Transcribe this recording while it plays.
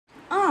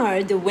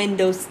Are the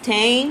windows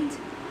stained?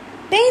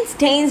 Paint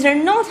stains are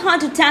not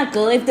hard to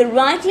tackle if the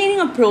right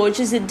cleaning approach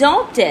is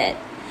adopted.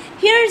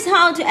 Here's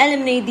how to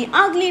eliminate the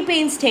ugly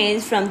paint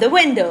stains from the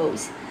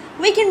windows.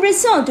 We can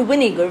resort to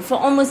vinegar for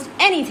almost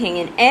anything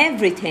and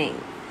everything,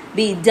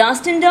 be it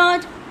dust and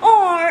dirt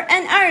or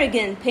an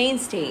arrogant paint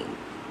stain.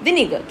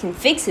 Vinegar can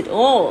fix it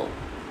all.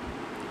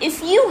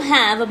 If you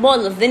have a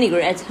bottle of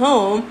vinegar at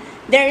home,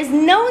 there is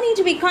no need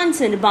to be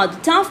concerned about the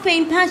tough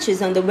paint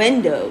patches on the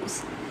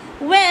windows.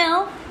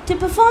 Well, to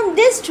perform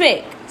this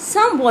trick,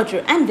 some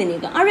water and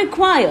vinegar are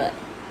required.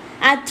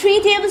 Add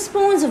 3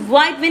 tablespoons of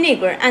white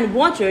vinegar and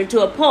water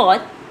to a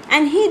pot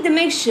and heat the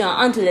mixture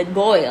until it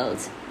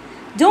boils.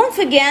 Don't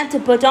forget to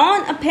put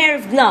on a pair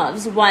of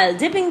gloves while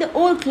dipping the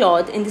old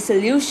cloth in the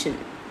solution.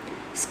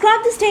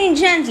 Scrub the stain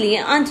gently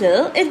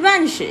until it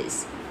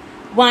vanishes.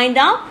 Wind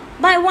up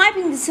by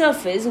wiping the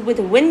surface with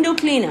a window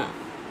cleaner.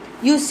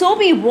 Use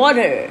soapy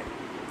water.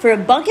 For a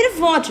bucket of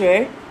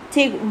water,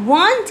 take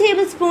 1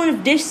 tablespoon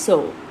of dish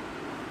soap.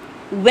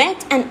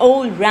 Wet an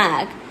old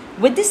rag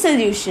with the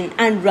solution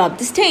and rub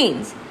the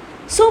stains.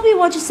 Soapy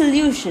water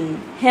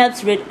solution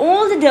helps rid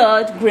all the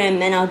dirt,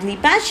 grime and ugly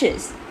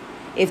patches.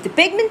 If the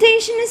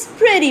pigmentation is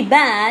pretty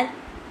bad,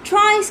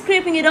 try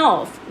scraping it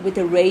off with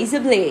a razor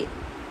blade.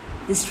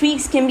 The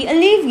streaks can be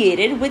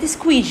alleviated with a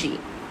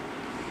squeegee.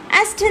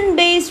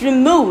 Acetone-based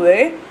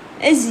remover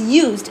is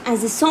used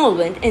as a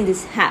solvent in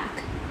this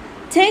hack.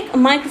 Take a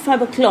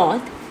microfiber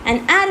cloth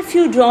and add a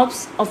few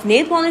drops of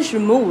nail polish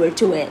remover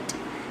to it.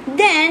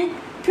 Then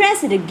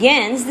press it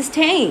against the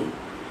stain.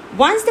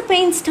 Once the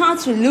paint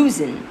starts to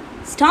loosen,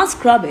 start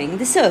scrubbing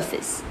the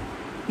surface.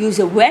 Use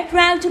a wet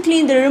rag to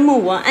clean the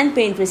remover and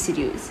paint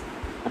residues.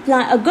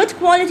 Apply a good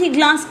quality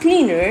glass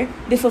cleaner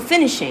before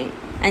finishing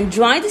and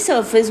dry the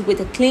surface with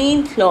a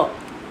clean cloth.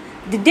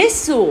 The dish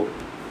soap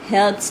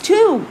helps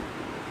too.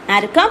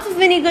 Add a cup of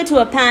vinegar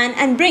to a pan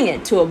and bring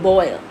it to a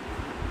boil.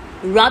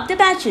 Rub the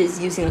patches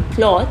using a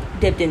cloth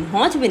dipped in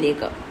hot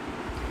vinegar.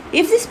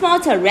 If the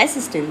spots are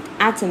resistant,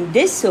 add some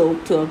dish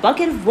soap to a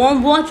bucket of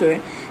warm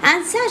water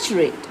and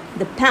saturate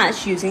the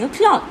patch using a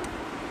cloth.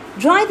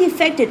 Dry the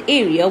affected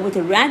area with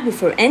a rag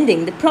before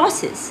ending the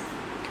process.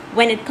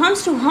 When it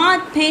comes to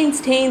hard paint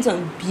stains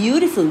on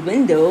beautiful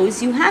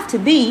windows, you have to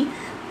be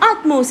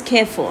utmost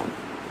careful.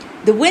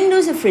 The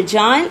windows are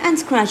fragile and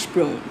scratch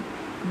prone.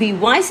 Be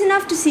wise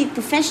enough to seek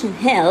professional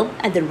help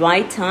at the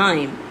right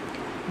time.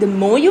 The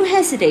more you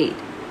hesitate,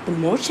 the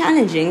more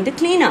challenging the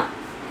cleanup.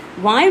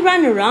 Why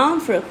run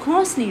around for a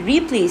costly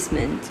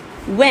replacement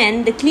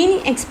when the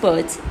cleaning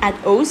experts at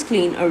O's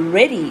Clean are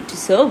ready to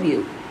serve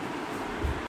you?